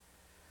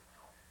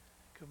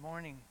Good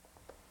morning.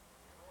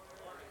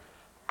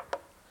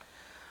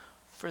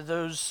 For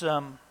those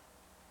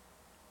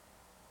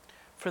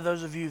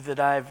of you that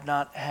I've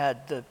not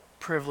had the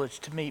privilege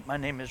to meet, my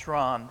name is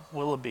Ron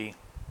Willoughby,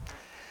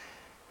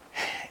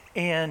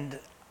 and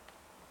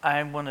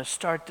I want to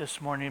start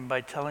this morning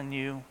by telling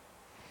you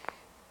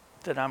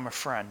that I'm a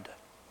friend.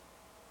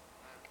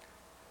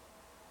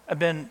 I've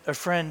been a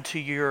friend to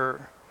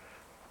your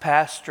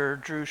pastor,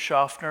 Drew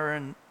Schaffner,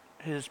 and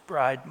his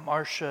bride,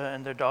 Marcia,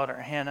 and their daughter,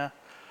 Hannah,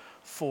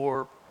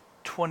 for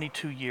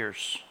 22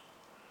 years.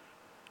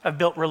 I've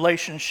built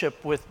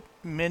relationship with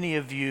many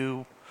of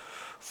you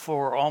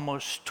for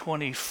almost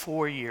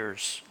 24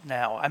 years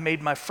now. I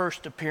made my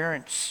first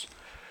appearance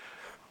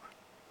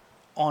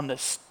on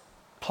this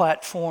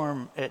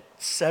platform at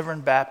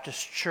Severn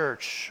Baptist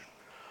Church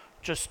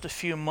just a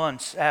few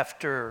months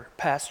after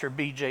Pastor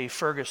B.J.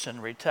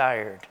 Ferguson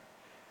retired.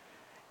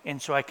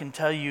 And so I can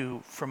tell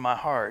you from my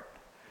heart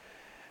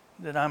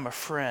that I'm a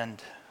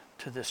friend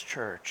to this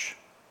church.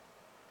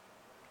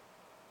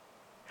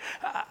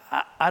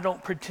 I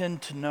don't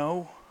pretend to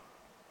know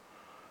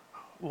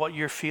what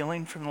you're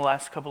feeling from the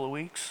last couple of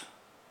weeks.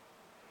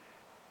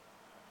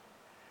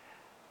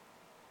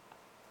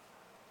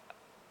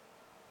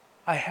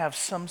 I have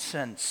some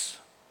sense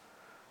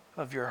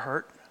of your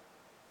hurt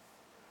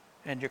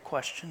and your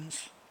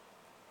questions.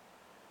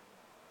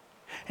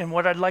 And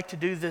what I'd like to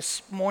do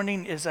this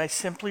morning is I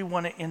simply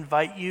want to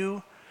invite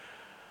you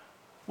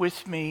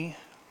with me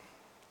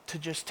to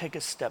just take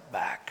a step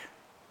back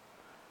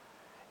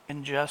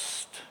and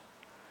just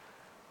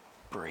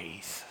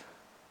breathe.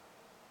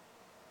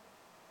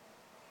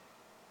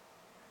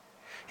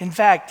 In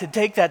fact, to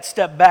take that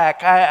step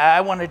back,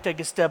 I want to take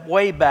a step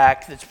way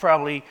back that's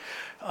probably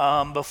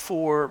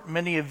before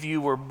many of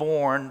you were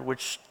born,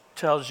 which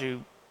tells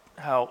you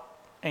how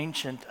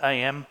ancient I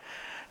am.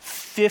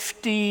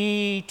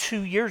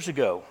 52 years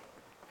ago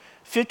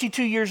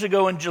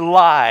in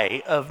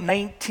July of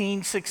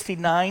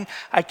 1969.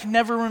 I can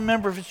never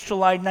remember if it's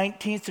July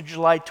 19th or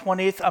July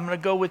 20th. I'm going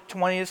to go with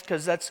 20th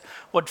because that's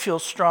what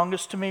feels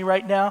strongest to me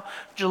right now.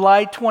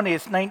 July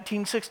 20th,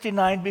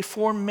 1969,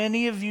 before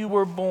many of you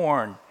were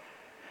born.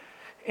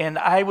 And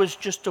I was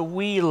just a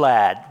wee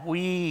lad.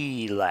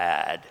 We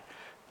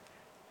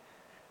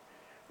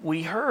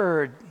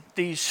heard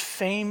these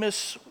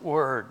famous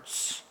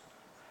words.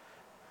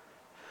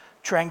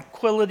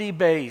 Tranquility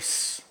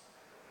Base.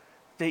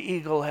 The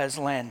eagle has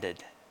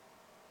landed.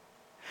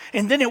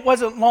 And then it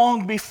wasn't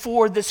long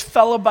before this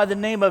fellow by the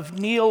name of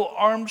Neil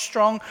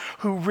Armstrong,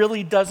 who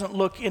really doesn't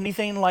look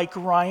anything like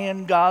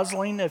Ryan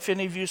Gosling, if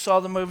any of you saw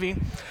the movie.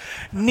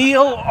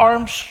 Neil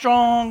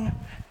Armstrong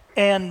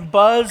and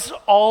Buzz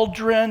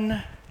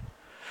Aldrin,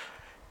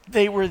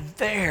 they were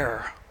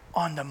there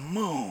on the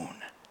moon.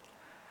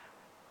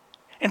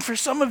 And for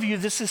some of you,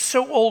 this is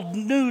so old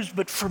news,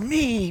 but for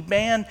me,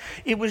 man,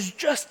 it was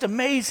just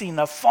amazing.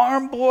 A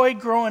farm boy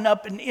growing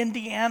up in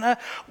Indiana,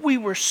 we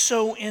were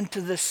so into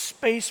this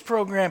space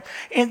program.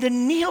 And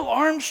then Neil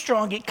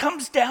Armstrong, he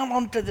comes down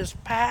onto this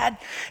pad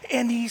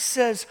and he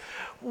says,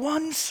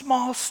 one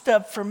small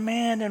step for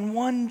man and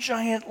one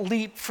giant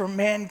leap for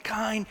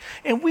mankind.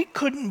 And we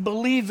couldn't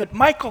believe it.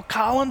 Michael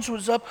Collins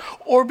was up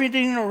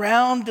orbiting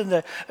around in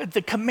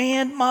the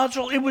command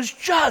module. It was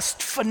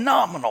just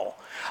phenomenal.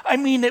 I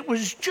mean, it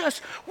was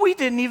just, we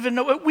didn't even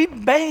know it. We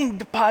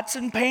banged pots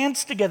and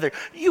pans together.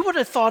 You would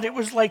have thought it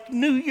was like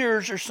New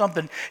Year's or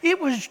something. It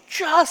was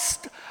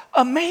just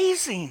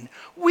amazing.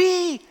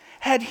 We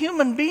had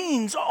human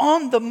beings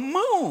on the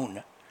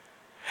moon.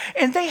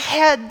 And they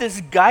had this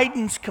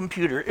guidance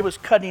computer. It was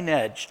cutting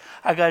edge,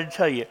 I got to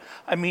tell you.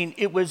 I mean,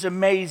 it was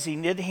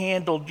amazing. It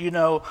handled,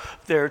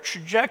 their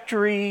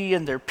trajectory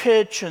and their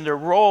pitch and their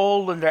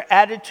roll and their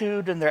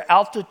attitude and their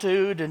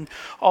altitude and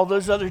all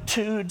those other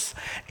tudes.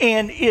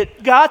 And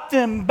it got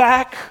them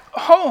back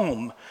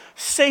home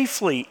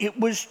safely. It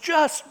was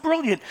just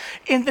brilliant.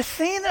 And the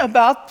thing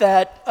about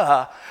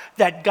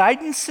that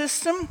guidance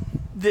system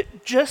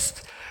that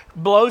just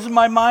blows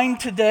my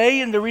mind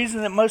today, and the reason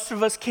that most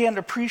of us can't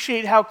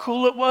appreciate how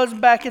cool it was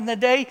back in the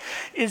day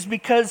is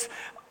because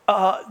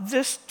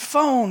this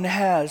phone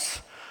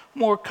has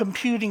more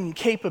computing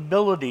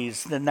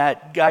capabilities than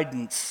that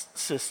guidance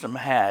system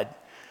had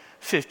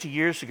 50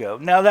 years ago.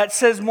 Now, that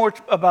says more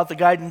about the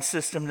guidance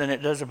system than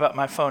it does about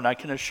my phone, I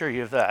can assure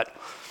you of that.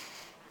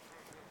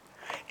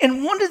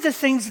 And one of the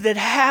things that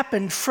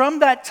happened from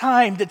that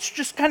time that's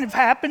just kind of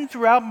happened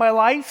throughout my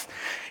life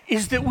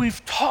is that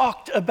we've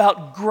talked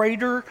about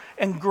greater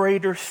and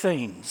greater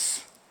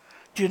things.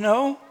 Do you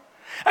know?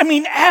 I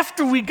mean,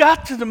 after we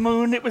got to the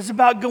moon, it was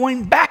about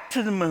going back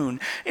to the moon.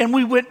 And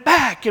we went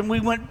back and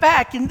we went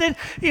back. And then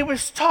it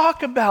was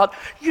talk about,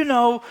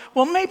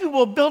 well, maybe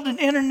we'll build an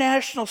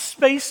international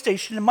space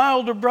station. And my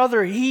older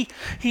brother, he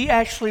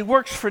actually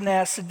works for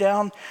NASA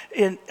down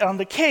on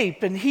the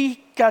Cape. And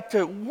he got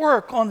to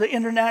work on the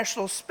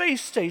International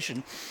Space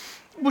Station.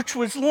 which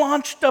was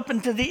launched up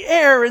into the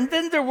air. And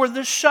then there were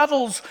the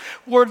shuttles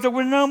where there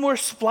were no more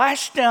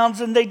splashdowns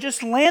and they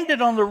just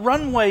landed on the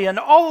runway and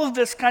all of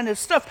this kind of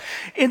stuff.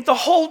 And the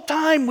whole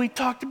time we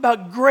talked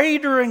about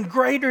greater and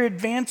greater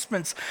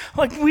advancements.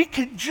 Like we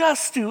could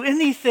just do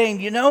anything,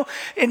 you know?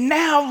 And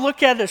now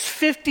look at us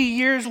 50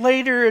 years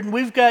later and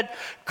we've got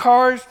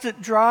cars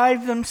that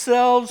drive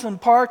themselves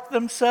and park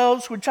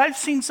themselves, which I've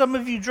seen some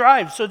of you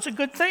drive, so it's a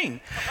good thing,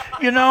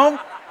 you know?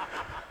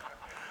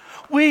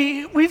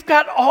 We've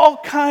got all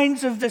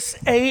kinds of this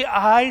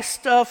AI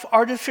stuff,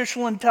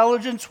 artificial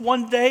intelligence.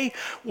 One day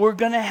we're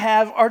going to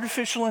have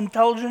artificial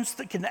intelligence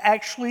that can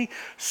actually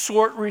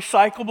sort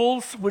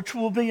recyclables, which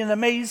will be an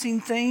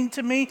amazing thing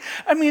to me.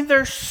 I mean,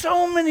 there's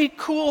so many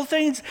cool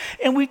things,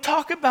 and we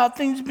talk about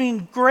things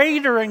being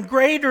greater and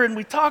greater, and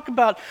we talk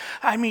about,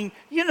 I mean,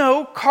 you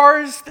know,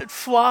 cars that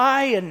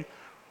fly and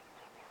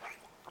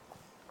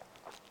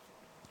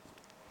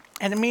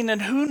I mean,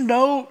 and who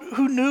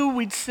knew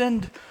we'd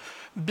send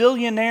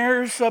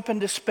billionaires up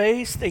into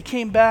space? They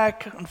came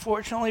back,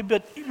 unfortunately,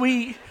 but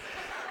we,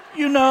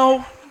 you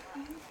know,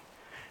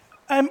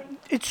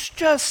 it's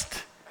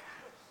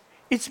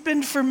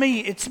been for me,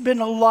 it's been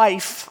a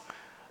life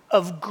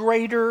of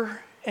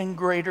greater and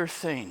greater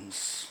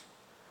things.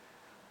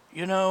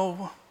 You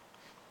know,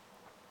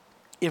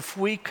 if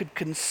we could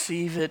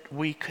conceive it,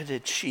 we could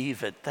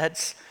achieve it.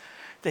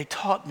 They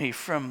taught me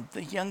from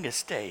the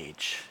youngest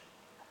age.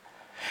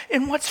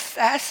 And what's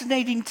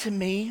fascinating to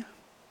me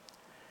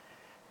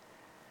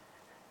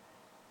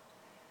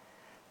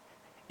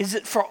is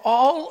that for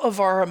all of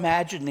our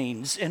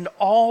imaginings in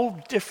all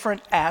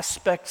different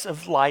aspects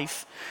of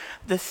life,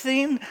 the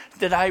thing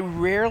that I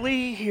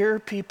rarely hear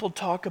people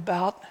talk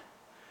about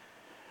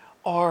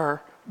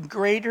are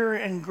greater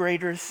and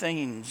greater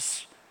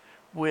things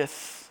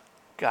with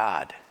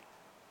God.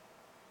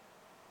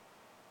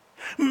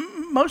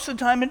 Most of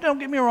the time, and don't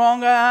get me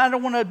wrong, I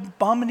don't want to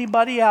bum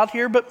anybody out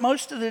here, but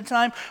most of the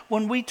time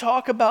when we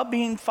talk about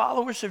being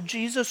followers of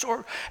Jesus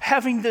or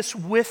having this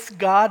with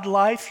God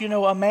life, you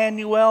know,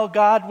 Emmanuel,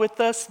 God with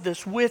us,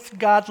 this with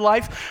God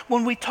life,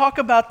 when we talk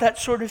about that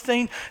sort of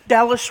thing,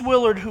 Dallas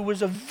Willard, who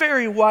was a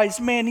very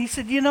wise man, he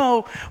said, you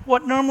know,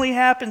 what normally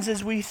happens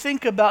is we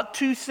think about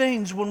two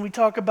things when we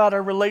talk about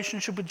our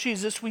relationship with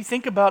Jesus. We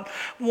think about,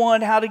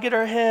 one, how to get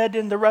our head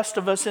and the rest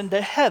of us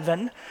into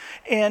heaven,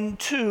 and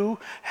two,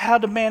 how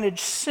to manage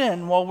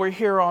sin while we're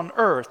here on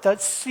earth.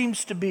 That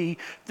seems to be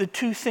the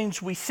two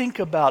things we think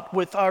about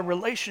with our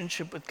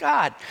relationship with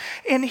God.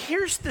 And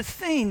here's the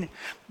thing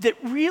that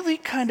really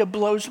kind of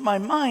blows my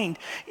mind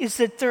is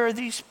that there are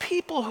these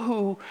people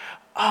who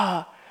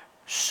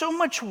so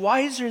much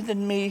wiser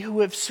than me who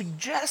have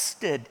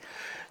suggested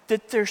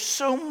that there's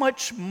so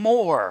much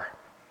more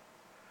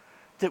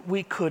that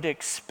we could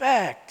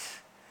expect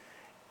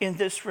in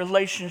this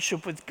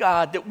relationship with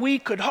God, that we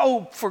could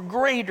hope for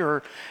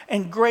greater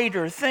and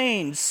greater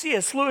things.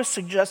 C.S. Lewis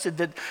suggested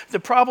that the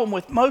problem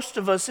with most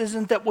of us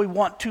isn't that we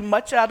want too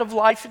much out of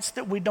life, it's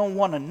that we don't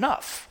want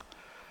enough.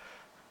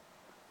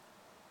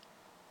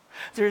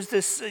 There's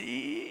this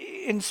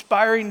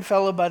inspiring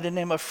fellow by the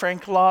name of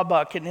Frank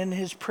Laubach, and in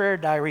his prayer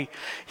diary,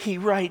 he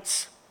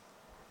writes,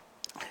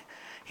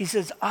 he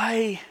says,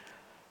 I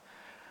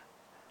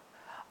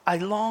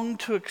long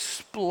to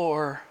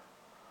explore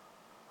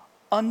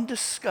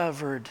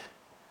undiscovered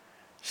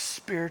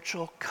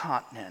spiritual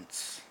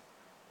continents.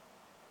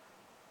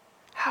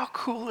 How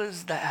cool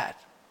is that?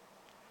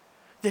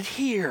 That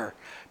here,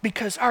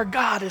 because our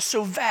God is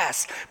so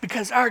vast,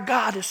 because our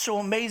God is so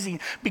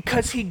amazing,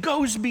 because he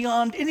goes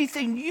beyond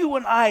anything you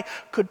and I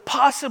could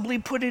possibly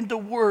put into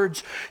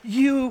words,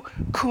 you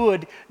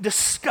could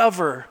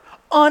discover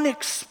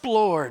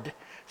unexplored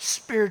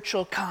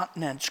spiritual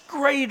continents,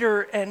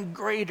 greater and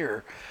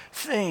greater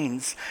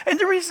things. And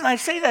the reason I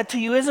say that to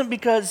you isn't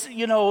because,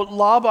 you know,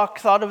 Laubach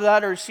thought of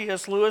that or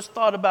C.S. Lewis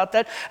thought about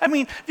that. I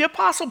mean, the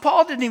Apostle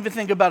Paul didn't even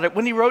think about it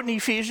when he wrote in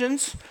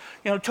Ephesians,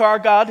 you know, to our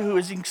God who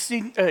is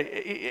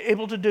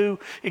able to do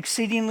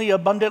exceedingly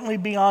abundantly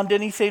beyond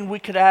anything we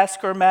could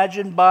ask or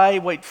imagine by,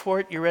 wait for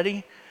it, you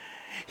ready?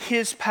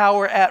 His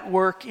power at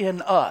work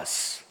in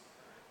us.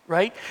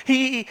 Right?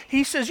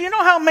 He says, you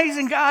know how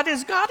amazing God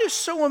is? God is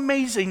so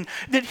amazing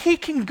that he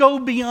can go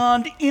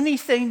beyond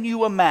anything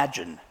you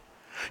imagine.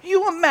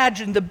 You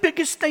imagine the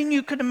biggest thing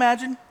you could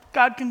imagine,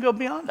 God can go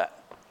beyond that.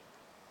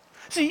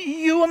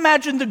 See, you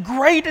imagine the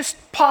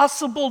greatest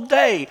possible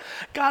day.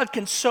 God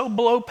can so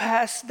blow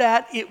past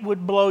that, it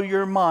would blow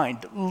your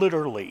mind,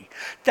 literally.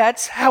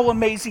 That's how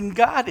amazing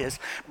God is.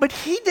 But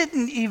he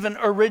didn't even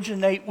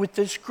originate with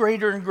this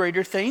greater and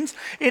greater things.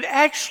 It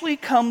actually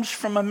comes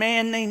from a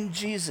man named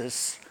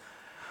Jesus.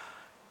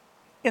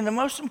 And the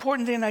most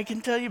important thing I can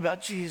tell you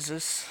about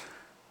Jesus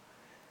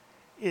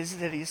is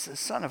that he's the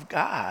Son of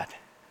God.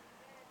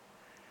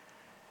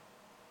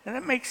 And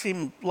that makes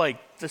him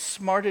like the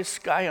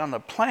smartest guy on the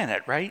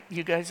planet, right?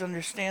 You guys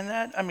understand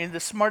that? I mean, the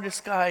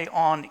smartest guy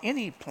on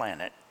any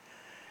planet.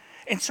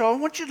 And so I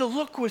want you to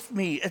look with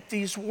me at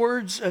these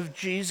words of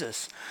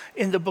Jesus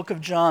in the book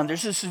of John.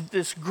 There's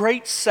this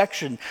great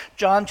section,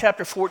 John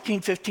chapter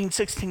 14, 15,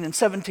 16, and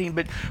 17,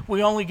 but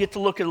we only get to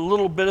look at a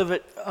little bit of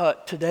it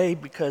today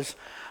because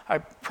I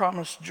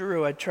promised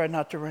Drew I'd try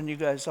not to run you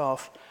guys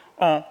off.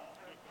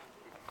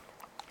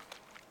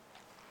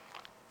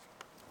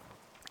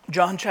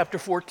 John chapter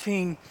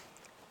 14,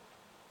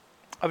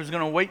 I was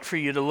going to wait for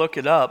you to look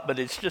it up, but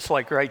it's just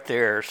like right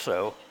there,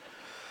 so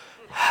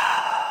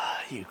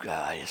you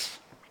guys.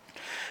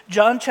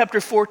 John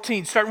chapter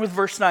 14, starting with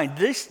verse 9.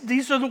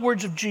 These are the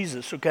words of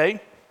Jesus, okay?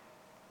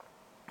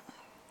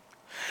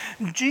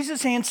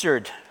 Jesus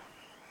answered,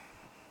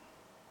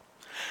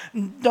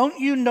 "Don't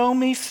you know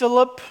me,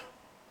 Philip?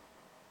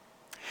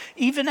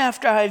 Even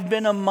after I've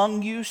been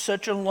among you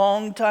such a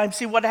long time."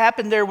 See, what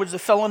happened there was a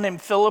fellow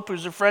named Philip,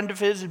 who's a friend of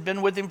his, had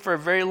been with him for a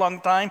very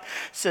long time,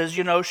 says,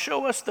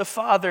 show us the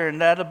Father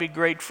and that'll be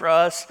great for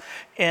us.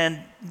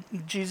 And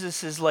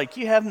Jesus is like,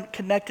 you haven't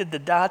connected the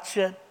dots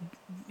yet?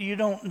 You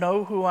don't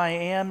know who I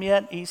am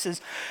yet? He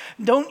says,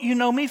 don't you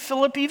know me,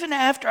 Philip? Even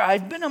after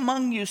I've been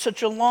among you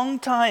such a long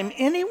time,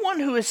 anyone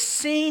who has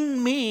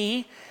seen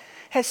me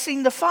has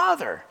seen the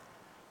Father.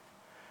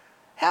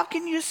 How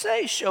can you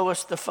say, show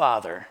us the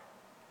Father?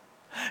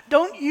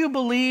 Don't you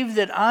believe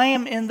that I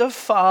am in the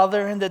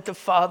Father and that the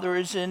Father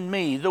is in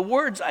me? The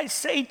words I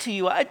say to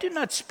you, I do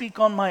not speak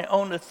on my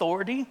own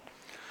authority.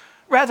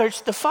 Rather,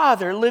 it's the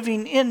Father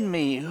living in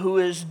me who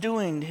is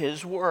doing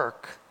his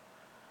work.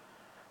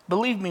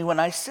 Believe me when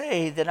I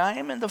say that I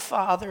am in the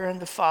Father and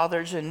the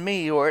Father's in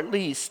me, or at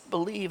least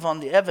believe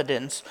on the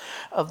evidence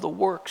of the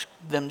works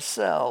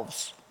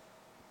themselves.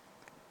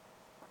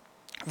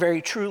 Very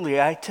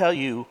truly, I tell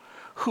you,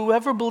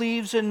 whoever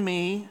believes in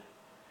me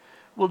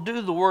will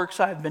do the works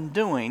I've been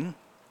doing,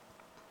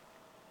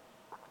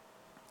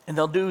 and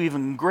they'll do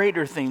even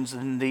greater things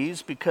than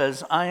these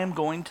because I am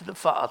going to the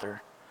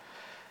Father.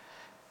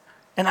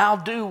 And I'll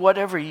do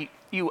whatever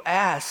you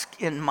ask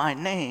in my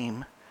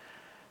name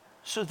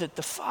so that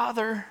the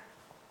Father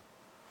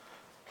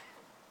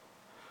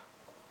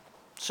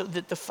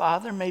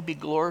may be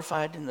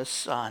glorified in the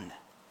Son.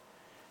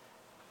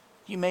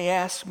 You may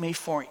ask me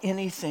for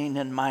anything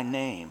in my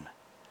name,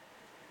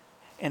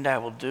 and I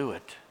will do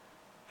it.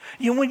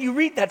 When you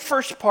read that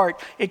first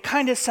part, it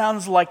kind of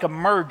sounds like a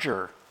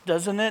merger,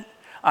 doesn't it?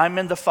 I'm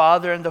in the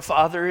Father and the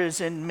Father is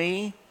in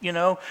me.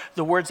 The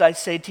words I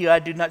say to you, I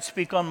do not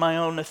speak on my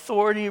own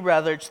authority.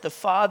 Rather, it's the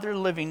Father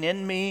living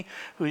in me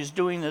who is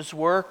doing this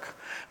work.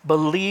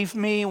 Believe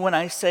me when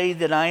I say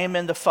that I am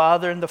in the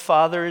Father and the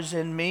Father is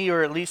in me,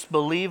 or at least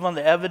believe on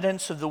the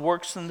evidence of the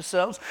works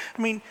themselves.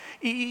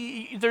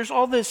 There's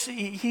all this,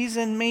 he's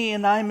in me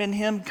and I'm in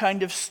him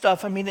kind of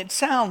stuff. It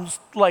sounds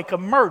like a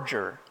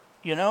merger,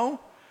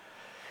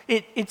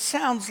 It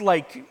sounds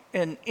like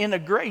an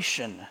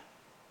integration.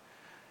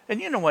 And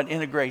you know what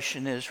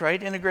integration is,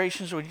 right?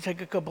 Integration is when you take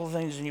a couple of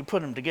things and you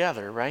put them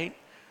together, right?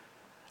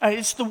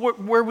 It's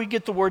where we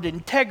get the word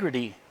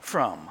integrity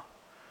from.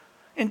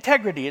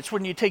 Integrity, it's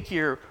when you take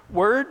your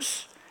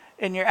words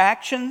and your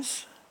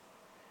actions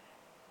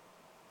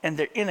and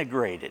they're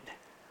integrated.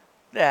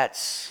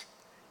 That's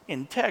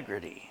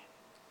integrity.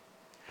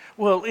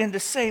 Well, in the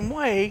same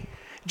way,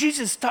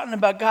 Jesus is talking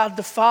about God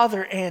the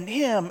Father and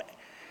him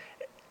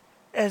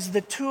as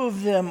the two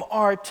of them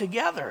are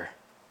together.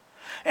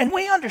 And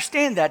we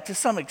understand that to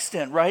some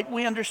extent, right?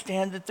 We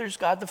understand that there's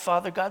God the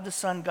Father, God the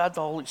Son, God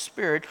the Holy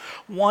Spirit,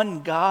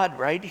 one God,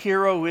 right?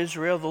 Hear, O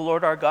Israel, the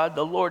Lord our God,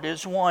 the Lord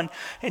is one.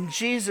 And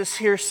Jesus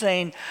here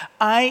saying,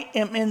 I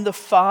am in the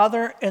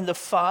Father and the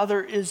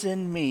Father is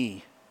in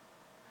me.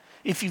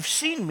 If you've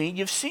seen me,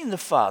 you've seen the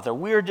Father.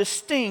 We are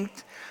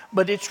distinct,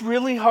 but it's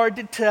really hard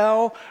to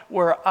tell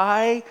where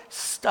I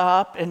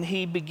stop and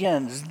he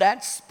begins.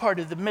 That's part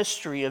of the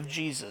mystery of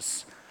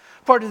Jesus.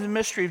 Part of the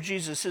mystery of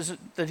Jesus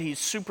isn't that he's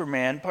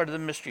Superman. Part of the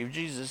mystery of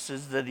Jesus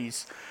is that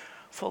he's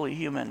fully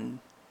human,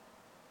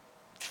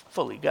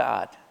 fully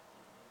God.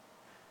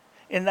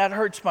 And that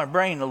hurts my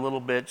brain a little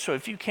bit, so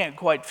if you can't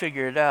quite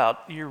figure it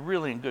out, you're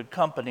really in good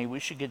company. We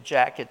should get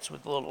jackets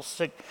with little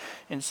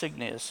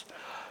insignias.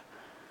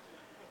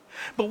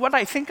 But what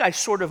I think I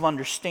sort of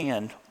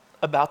understand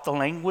about the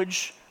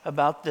language,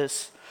 about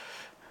this,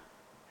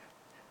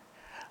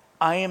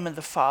 I am in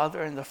the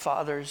Father and the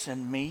Father is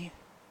in me,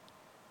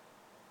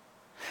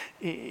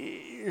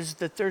 is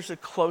that there's a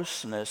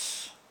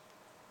closeness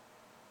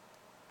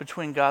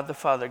between God the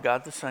Father,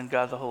 God the Son,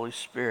 God the Holy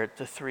Spirit,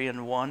 the three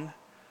in one,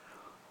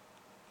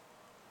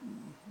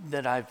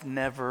 that I've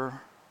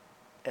never,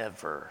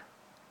 ever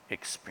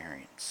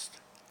experienced.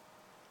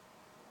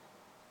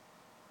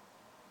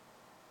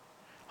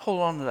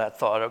 Hold on to that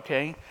thought,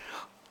 okay?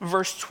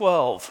 Verse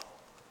 12,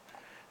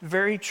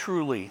 very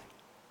truly,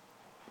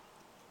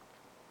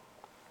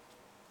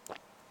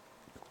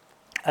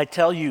 I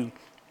tell you,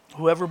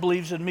 whoever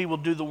believes in me will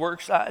do the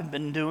works I've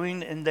been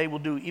doing, and they will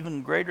do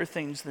even greater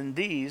things than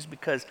these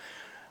because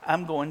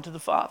I'm going to the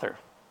Father.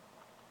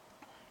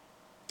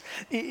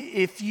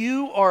 If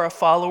you are a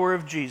follower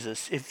of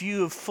Jesus, if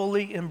you have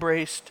fully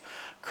embraced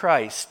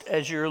Christ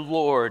as your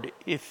Lord,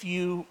 if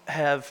you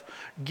have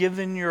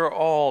given your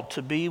all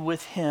to be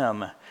with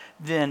him,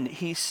 then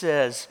he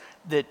says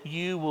that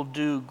you will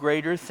do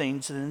greater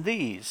things than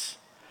these.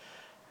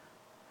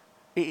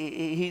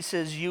 He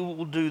says you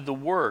will do the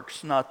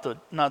works, not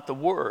the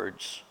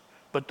words,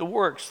 but the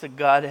works that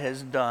God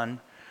has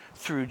done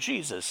through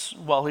Jesus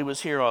while he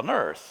was here on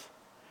earth.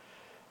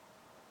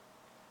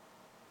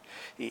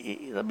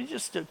 Let me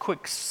just do a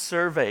quick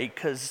survey,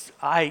 because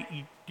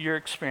your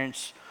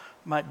experience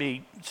might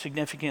be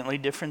significantly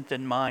different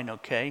than mine,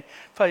 okay?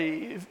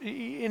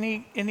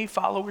 Any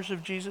followers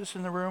of Jesus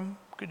in the room?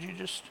 Could you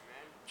just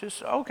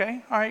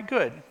okay, all right,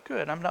 good.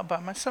 I'm not by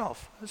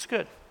myself. That's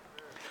good.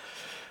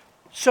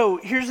 So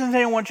here's the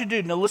thing I want you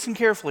to do. Now listen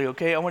carefully,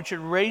 okay? I want you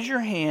to raise your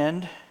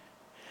hand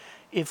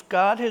if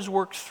God has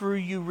worked through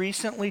you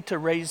recently to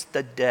raise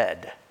the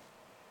dead.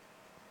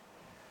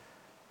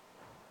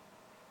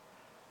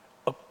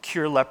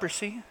 Cure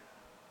leprosy.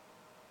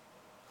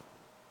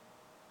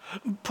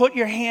 Put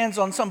your hands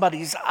on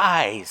somebody's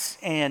eyes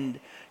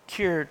and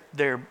cure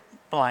their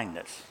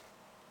blindness.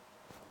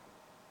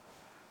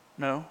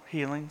 No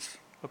healings?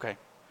 Okay.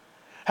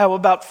 How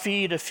about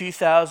feed a few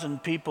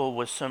thousand people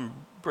with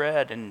some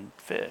bread and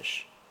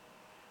fish?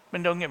 I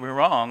mean, don't get me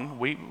wrong,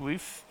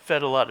 we've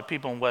fed a lot of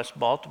people in West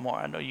Baltimore.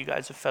 I know you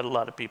guys have fed a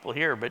lot of people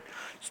here, but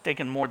it's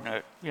taken more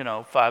than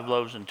 5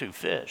 loaves and 2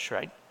 fish,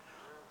 right?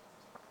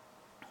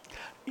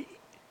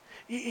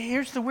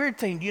 Here's the weird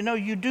thing.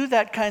 You do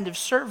that kind of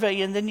survey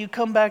and then you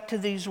come back to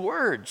these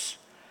words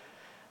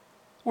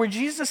where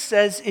Jesus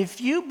says, if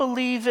you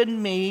believe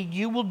in me,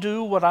 you will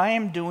do what I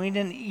am doing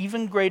and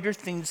even greater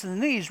things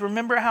than these.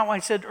 Remember how I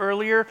said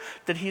earlier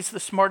that he's the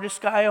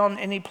smartest guy on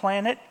any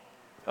planet?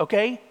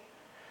 Okay?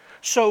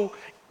 So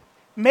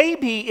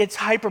maybe it's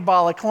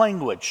hyperbolic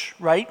language,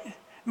 right?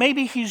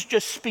 Maybe he's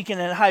just speaking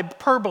in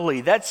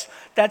hyperbole. That's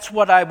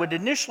what I would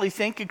initially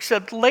think,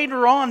 except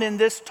later on in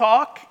this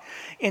talk,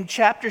 in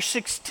chapter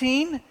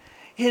 16,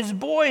 his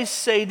boys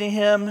say to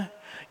him,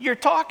 you're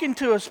talking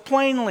to us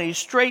plainly,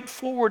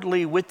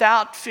 straightforwardly,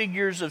 without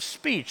figures of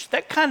speech.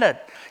 That kind of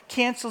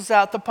cancels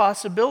out the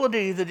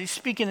possibility that he's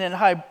speaking in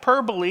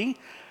hyperbole.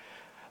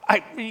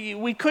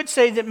 We could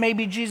say that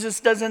maybe Jesus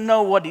doesn't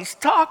know what he's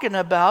talking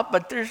about,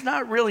 but there's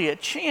not really a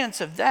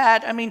chance of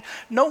that. I mean,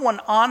 no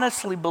one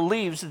honestly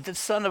believes that the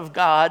Son of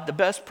God, the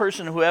best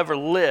person who ever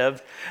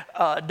lived,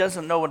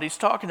 doesn't know what he's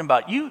talking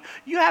about. You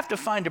have to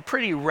find a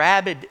pretty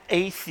rabid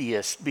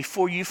atheist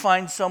before you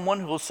find someone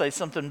who will say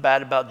something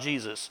bad about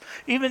Jesus.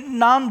 Even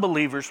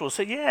non-believers will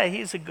say, yeah,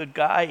 he's a good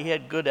guy, he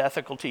had good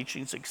ethical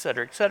teachings, et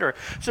cetera, et cetera.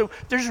 So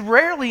there's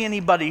rarely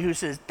anybody who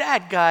says,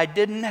 that guy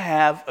didn't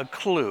have a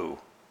clue.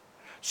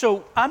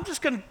 So I'm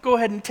just going to go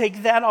ahead and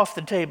take that off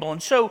the table.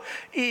 And so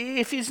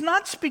if he's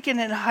not speaking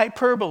in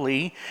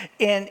hyperbole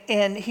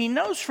and he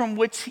knows from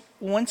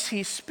whence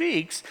he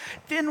speaks,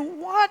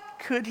 then what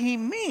could he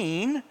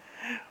mean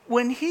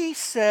when he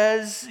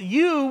says,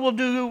 you will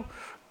do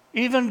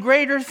even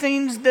greater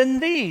things than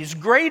these?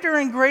 Greater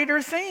and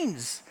greater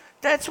things.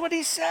 That's what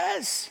he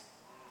says.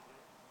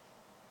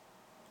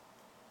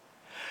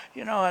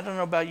 I don't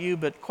know about you,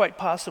 but quite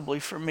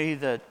possibly for me,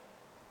 the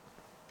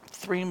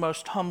 3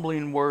 most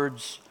humbling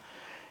words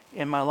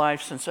in my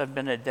life since I've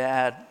been a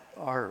dad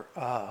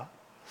are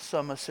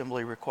some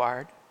assembly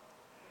required.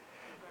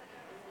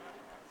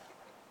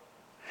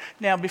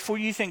 Now, before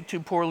you think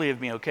too poorly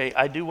of me, okay,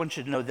 I do want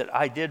you to know that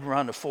I did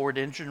run a forward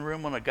engine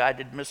room on a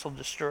guided missile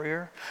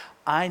destroyer.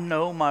 I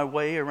know my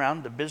way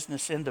around the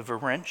business end of a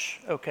wrench,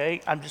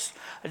 okay? I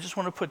just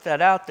want to put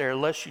that out there,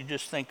 lest you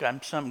just think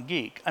I'm some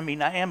geek. I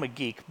mean, I am a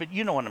geek, but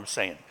you know what I'm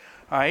saying,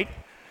 all right?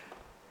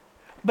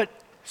 But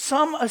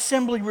some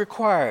assembly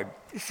required.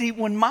 See,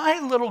 when my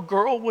little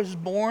girl was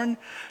born,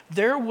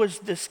 there was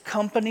this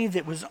company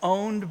that was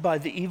owned by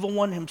the evil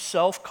one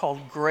himself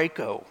called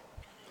Graco.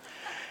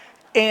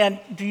 And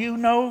do you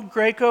know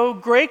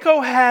Graco?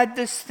 Graco had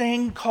this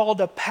thing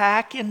called a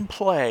pack and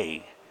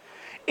play.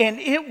 And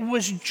it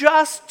was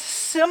just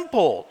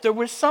simple. There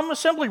was some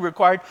assembly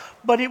required,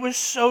 but it was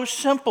so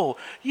simple.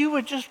 You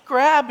would just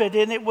grab it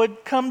and it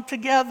would come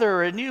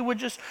together, and you would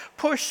just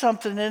push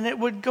something and it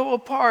would go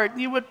apart.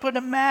 And you would put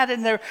a mat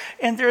in there,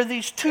 and there are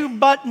these 2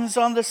 buttons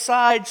on the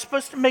side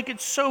supposed to make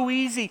it so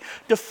easy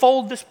to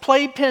fold this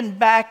playpen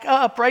back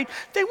up, right?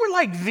 They were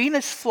like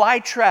Venus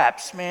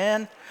flytraps,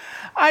 man.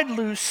 I'd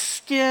lose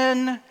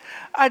skin,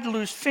 I'd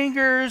lose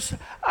fingers,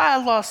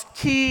 I lost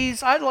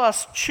keys, I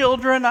lost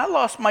children, I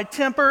lost my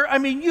temper. I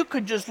mean, you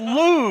could just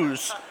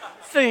lose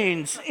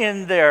things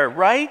in there,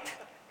 right?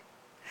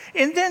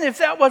 And then if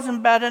that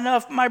wasn't bad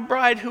enough, my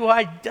bride, who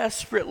I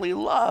desperately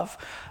love,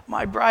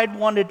 My bride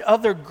wanted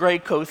other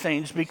Graco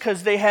things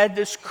because they had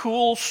this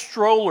cool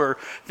stroller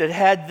that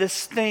had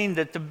this thing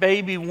that the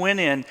baby went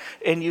in,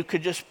 and you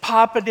could just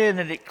pop it in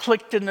and it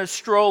clicked in the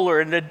stroller,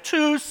 and then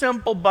two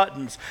simple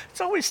buttons.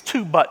 It's always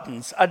two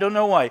buttons. I don't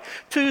know why.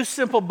 Two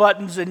simple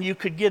buttons and you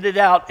could get it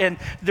out, and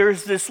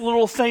there's this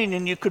little thing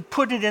and you could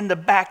put it in the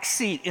back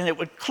seat and it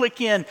would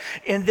click in,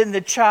 and then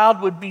the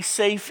child would be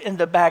safe in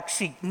the back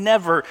seat.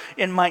 Never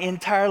in my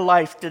entire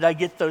life did I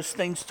get those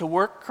things to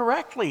work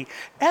correctly,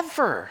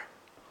 ever.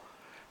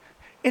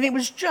 And it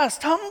was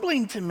just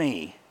humbling to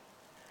me.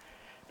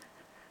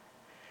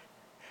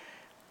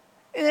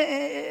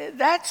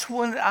 That's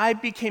when I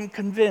became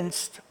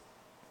convinced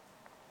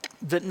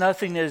that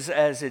nothing is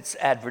as it's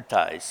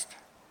advertised.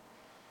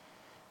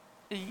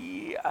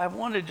 I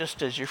want to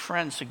just, as your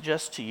friend,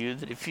 suggest to you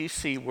that if you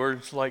see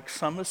words like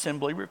some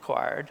assembly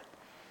required,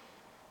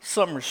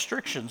 some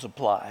restrictions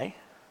apply,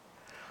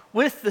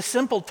 with the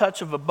simple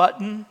touch of a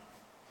button,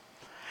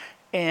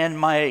 and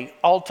my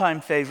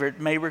all-time favorite,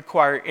 may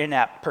require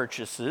in-app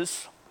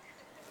purchases,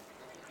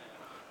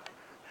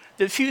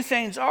 the few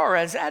things are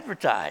as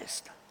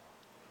advertised.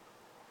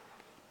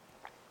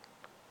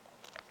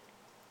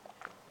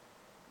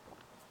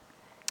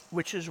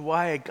 Which is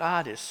why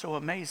God is so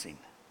amazing.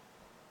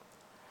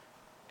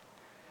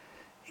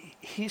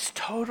 He's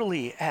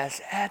totally as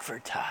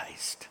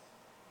advertised.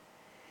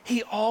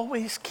 He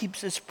always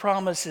keeps his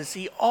promises.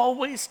 He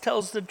always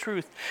tells the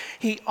truth.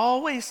 He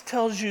always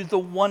tells you the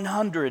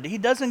 100. He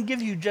doesn't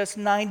give you just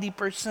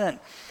 90%.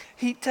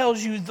 He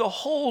tells you the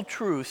whole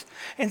truth.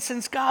 And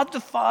since God the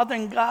Father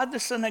and God the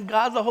Son and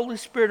God the Holy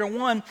Spirit are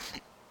one,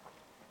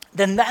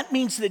 then that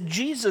means that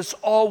Jesus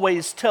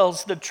always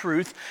tells the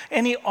truth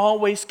and he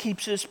always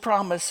keeps his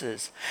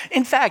promises.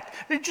 In fact,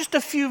 just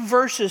a few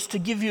verses to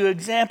give you an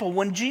example.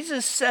 When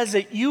Jesus says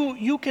it,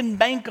 you can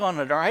bank on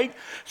it, all right?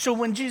 So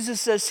when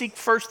Jesus says, seek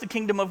first the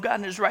kingdom of God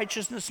and his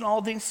righteousness, and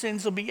all these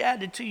things will be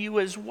added to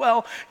you as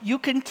well, you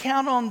can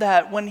count on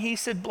that. When he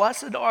said,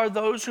 blessed are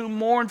those who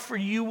mourn, for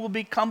you will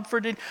be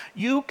comforted,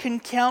 you can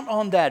count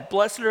on that.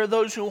 Blessed are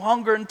those who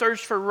hunger and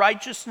thirst for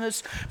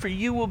righteousness, for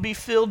you will be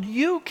filled.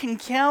 You can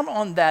count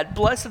on that.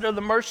 Blessed are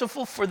the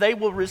merciful, for they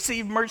will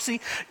receive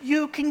mercy.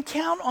 You can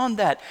count on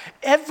that.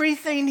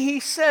 Everything he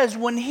says,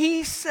 when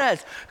he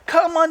says,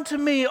 come unto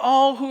me,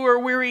 all who are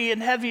weary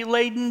and heavy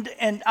laden,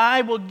 and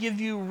I will give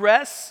you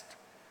rest,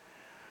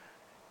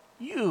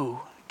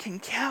 you can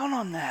count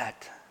on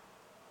that.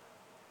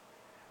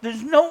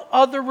 There's no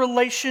other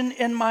relation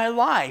in my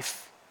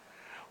life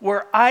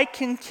where I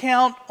can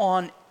count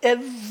on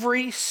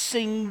every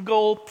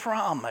single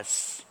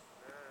promise.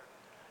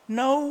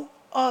 No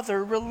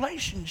other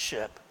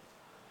relationship.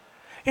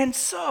 And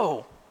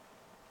so,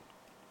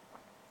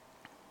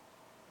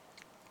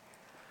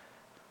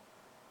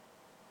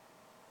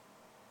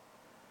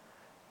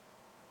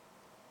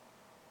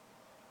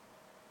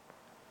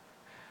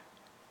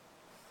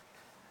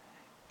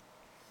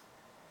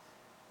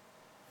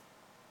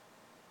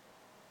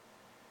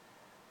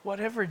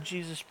 whatever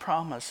Jesus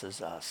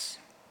promises us,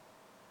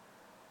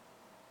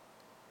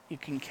 you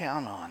can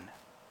count on.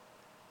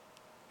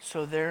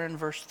 So there in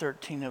verse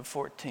 13 and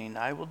 14,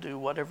 I will do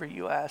whatever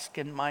you ask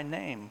in my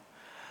name.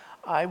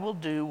 I will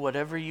do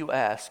whatever you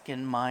ask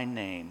in my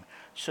name,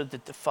 so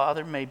that the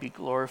Father may be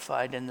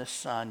glorified in the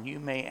Son. You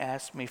may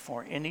ask me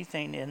for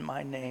anything in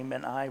my name,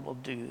 and I will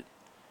do it.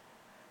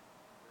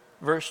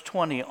 Verse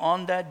 20,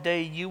 on that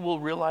day you will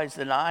realize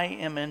that I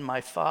am in my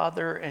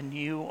Father, and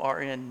you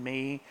are in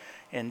me,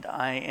 and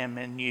I am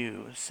in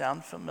you.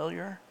 Sound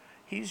familiar?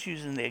 He's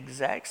using the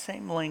exact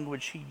same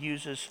language he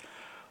uses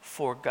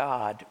for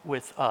God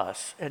with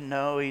us. And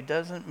no, he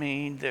doesn't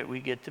mean that we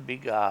get to be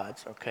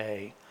gods,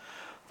 okay?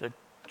 The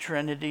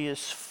Trinity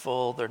is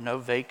full. There are no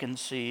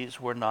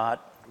vacancies. We're not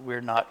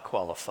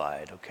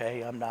qualified,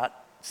 okay? I'm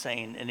not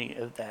saying any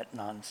of that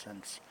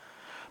nonsense.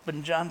 But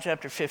in John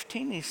chapter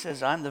 15, he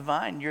says, I'm the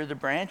vine, you're the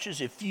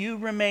branches. If you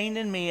remain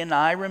in me and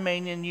I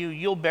remain in you,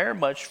 you'll bear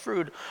much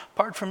fruit.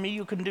 Apart from me,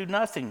 you can do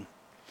nothing.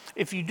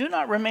 If you do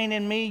not remain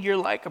in me, you're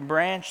like a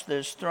branch that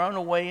is thrown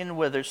away and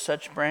withers.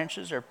 Such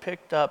branches are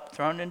picked up,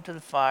 thrown into the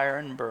fire,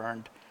 and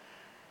burned.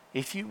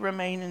 If you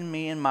remain in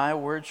me and my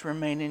words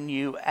remain in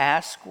you,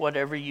 ask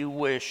whatever you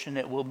wish and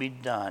it will be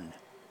done.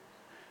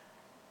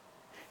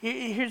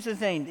 Here's the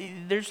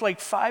thing. There's like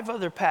 5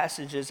 other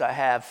passages I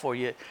have for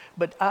you,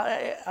 but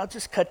I'll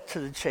just cut to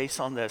the chase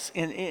on this.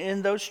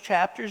 In those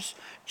chapters,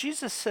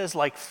 Jesus says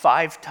like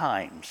 5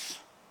 times,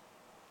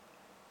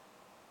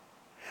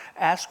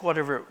 ask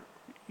whatever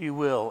you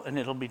will, and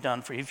it'll be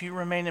done for you. If you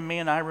remain in me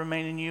and I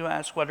remain in you,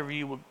 ask whatever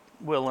you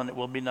will, and it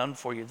will be done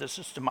for you. This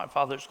is to my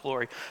Father's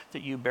glory,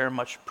 that you bear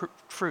much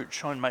fruit,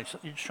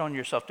 showing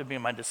yourself to be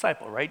my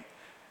disciple, right?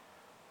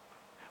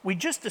 We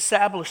just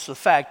established the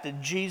fact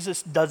that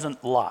Jesus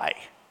doesn't lie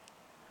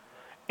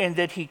and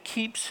that he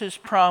keeps his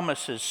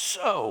promises.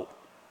 So,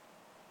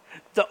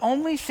 the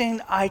only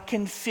thing I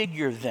can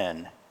figure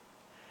then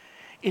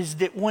is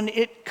that when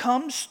it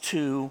comes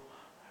to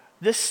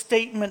this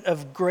statement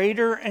of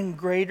greater and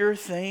greater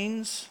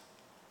things,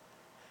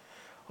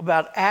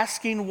 about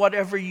asking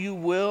whatever you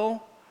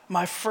will,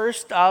 My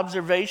first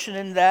observation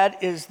in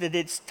that is that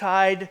it's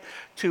tied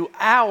to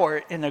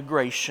our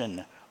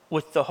integration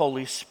with the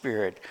Holy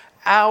Spirit,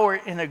 our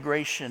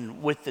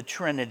integration with the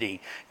Trinity.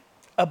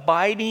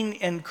 Abiding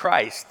in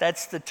Christ,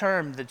 that's the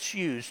term that's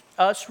used.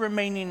 Us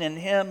remaining in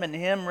Him and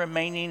Him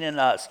remaining in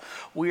us.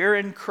 We're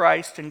in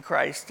Christ and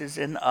Christ is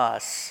in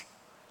us.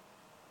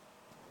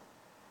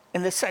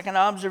 And the second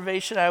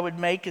observation I would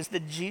make is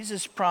that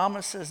Jesus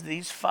promises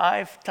these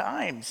 5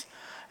 times,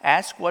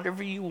 ask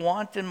whatever you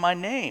want in my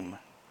name.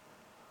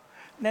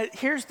 Now,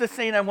 here's the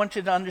thing I want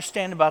you to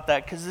understand about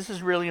that, because this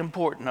is really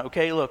important,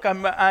 okay? Look,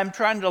 I'm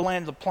trying to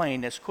land the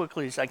plane as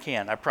quickly as I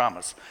can, I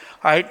promise.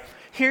 All right,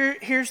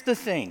 here's the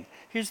thing.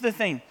 Here's the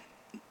thing.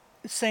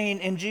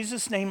 Saying, in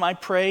Jesus' name I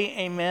pray,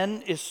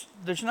 amen,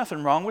 there's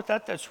nothing wrong with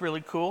that. That's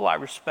really cool. I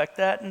respect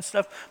that and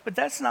stuff. But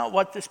that's not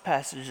what this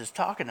passage is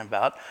talking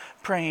about,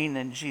 praying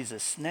in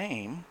Jesus'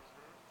 name.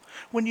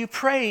 When you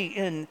pray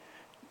in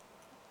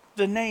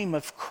the name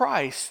of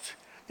Christ,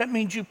 that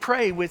means you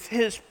pray with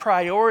His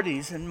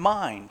priorities in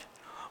mind,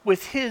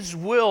 with His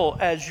will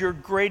as your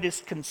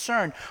greatest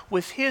concern,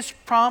 with His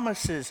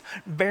promises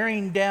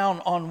bearing down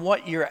on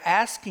what you're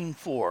asking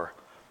for.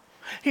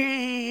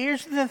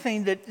 Here's the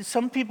thing that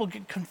some people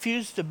get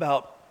confused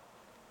about.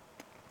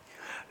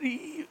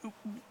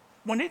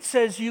 When it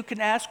says you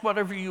can ask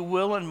whatever you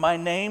will in my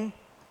name,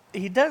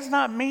 He does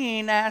not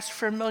mean ask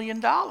for $1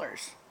 million.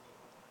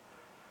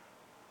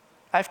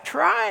 I've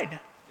tried.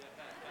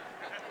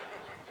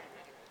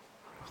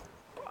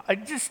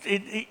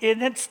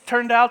 It's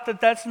turned out that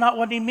that's not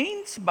what He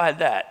means by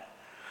that.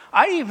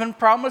 I even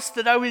promised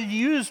that I would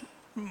use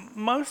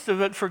most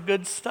of it for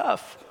good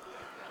stuff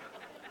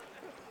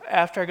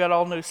after I got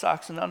all new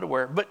socks and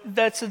underwear. But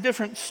that's a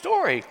different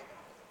story.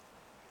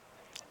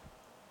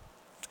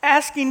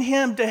 Asking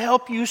Him to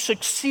help you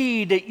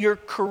succeed at your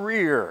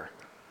career,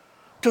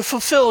 to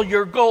fulfill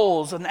your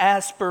goals and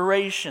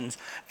aspirations.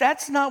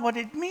 That's not what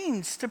it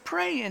means to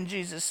pray in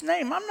Jesus'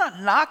 name. I'm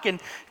not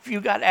knocking if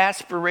you got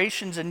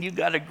aspirations and you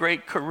got a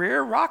great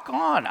career, rock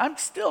on. I'm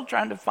still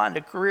trying to find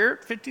a career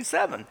at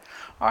 57.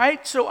 All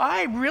right, so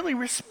I really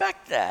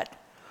respect that.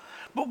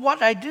 But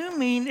what I do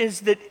mean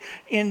is that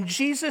in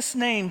Jesus'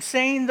 name,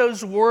 saying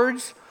those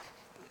words,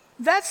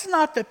 that's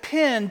not the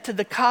pin to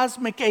the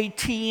cosmic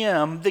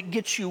ATM that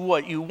gets you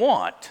what you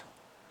want.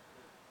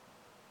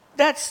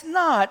 That's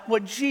not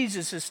what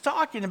Jesus is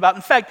talking about.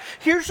 In fact,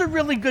 here's a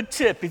really good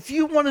tip. If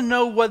you want to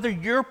know whether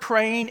you're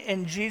praying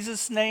in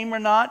Jesus' name or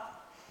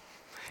not,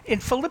 in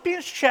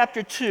Philippians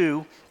chapter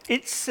 2,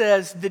 it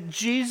says that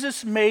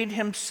Jesus made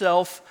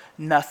Himself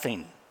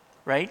nothing,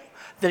 right?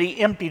 That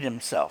He emptied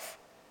Himself.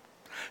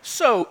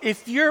 So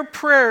if your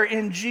prayer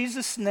in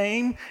Jesus'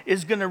 name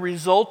is going to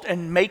result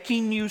in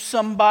making you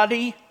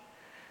somebody,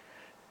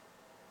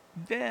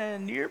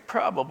 then you're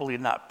probably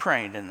not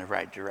praying in the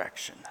right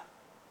direction.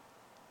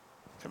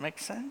 Does that make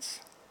sense?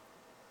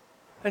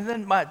 And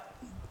then my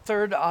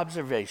third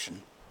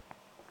observation.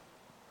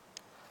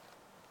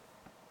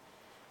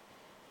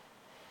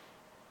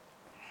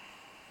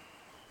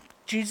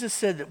 Jesus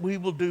said that we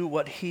will do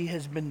what He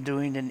has been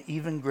doing and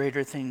even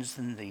greater things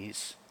than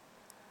these.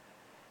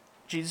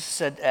 Jesus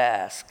said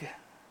ask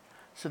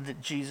so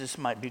that Jesus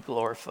might be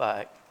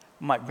glorified,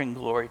 might bring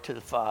glory to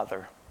the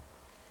Father.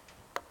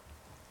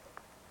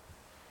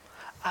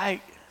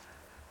 I've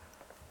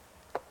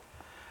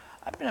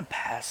been a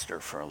pastor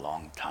for a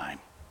long time.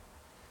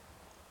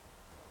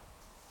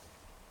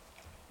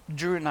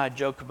 Drew and I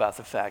joke about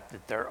the fact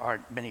that there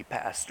aren't many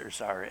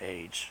pastors our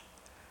age.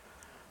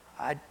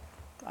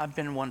 I've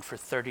been one for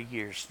 30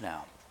 years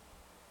now.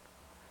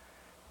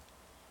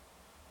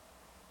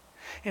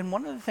 And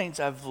one of the things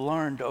I've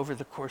learned over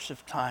the course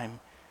of time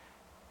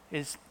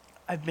is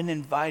I've been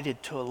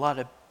invited to a lot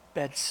of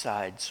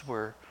bedsides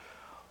where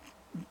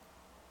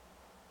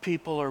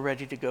people are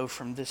ready to go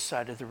from this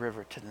side of the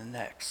river to the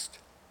next.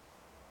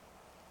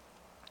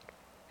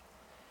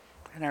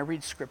 And I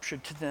read scripture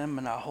to them,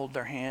 and I hold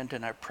their hand,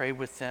 and I pray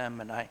with them,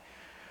 and I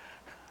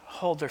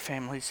hold their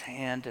family's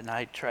hand, and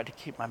I try to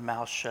keep my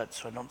mouth shut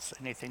so I don't say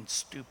anything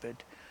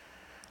stupid.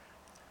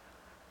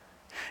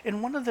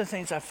 And one of the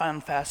things I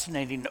found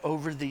fascinating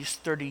over these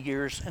 30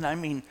 years, and I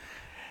mean,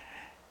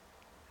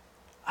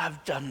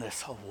 I've done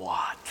this a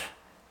lot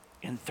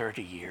in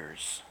 30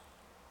 years.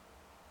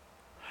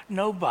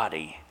 No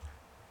one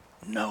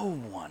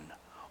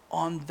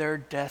on their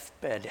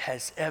deathbed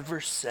has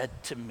ever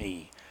said to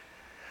me,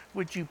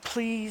 would you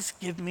please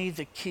give me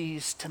the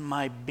keys to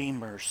my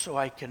Beamer so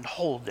I can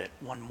hold it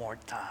one more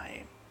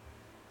time?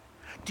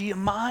 Do you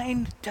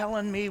mind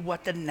telling me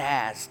what the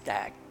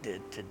NASDAQ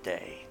did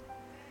today?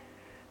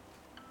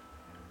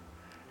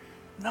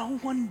 No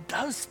one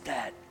does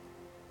that.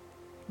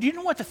 Do you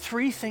know what the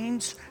 3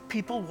 things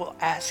people will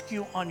ask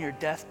you on your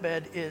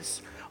deathbed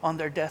is, on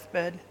their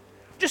deathbed?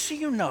 Just so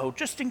you know,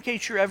 just in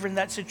case you're ever in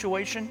that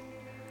situation.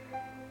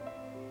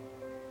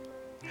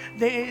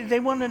 They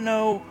want to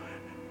know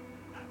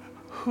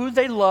who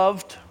they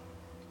loved,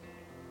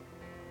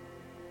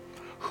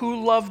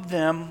 who loved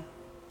them,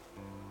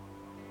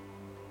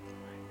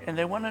 and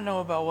they want to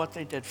know about what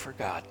they did for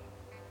God.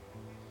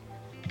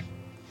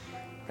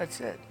 That's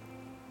it.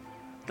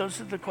 Those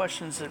are the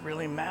questions that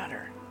really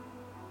matter.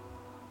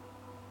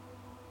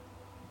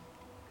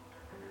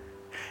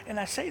 And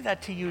I say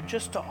that to you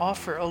just to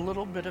offer a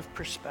little bit of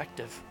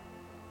perspective.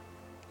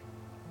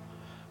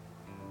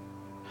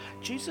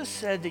 Jesus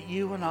said that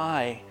you and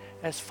I,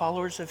 as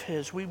followers of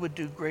his, we would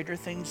do greater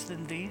things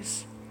than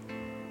these.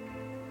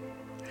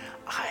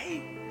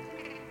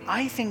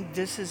 I think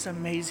this is an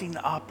amazing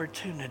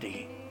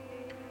opportunity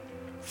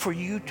for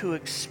you to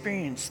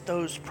experience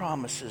those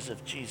promises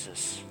of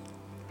Jesus.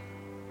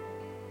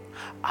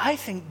 I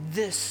think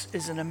this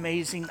is an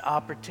amazing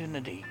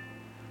opportunity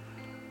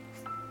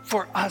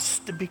for us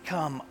to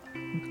become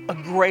a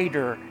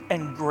greater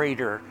and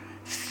greater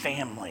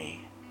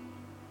family.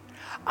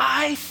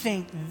 I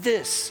think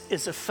this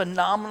is a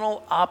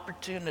phenomenal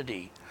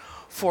opportunity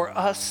for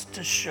us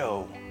to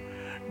show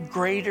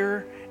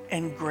greater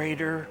and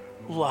greater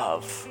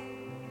love.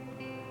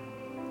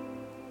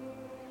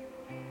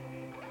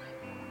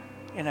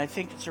 And I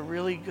think it's a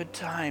really good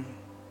time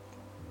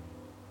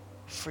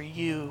for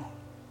you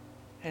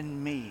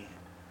and me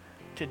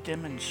to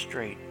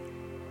demonstrate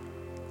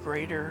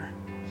greater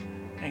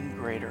and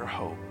greater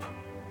hope.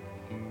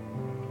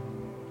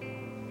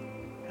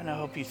 And I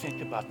hope you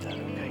think about that,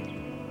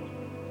 okay?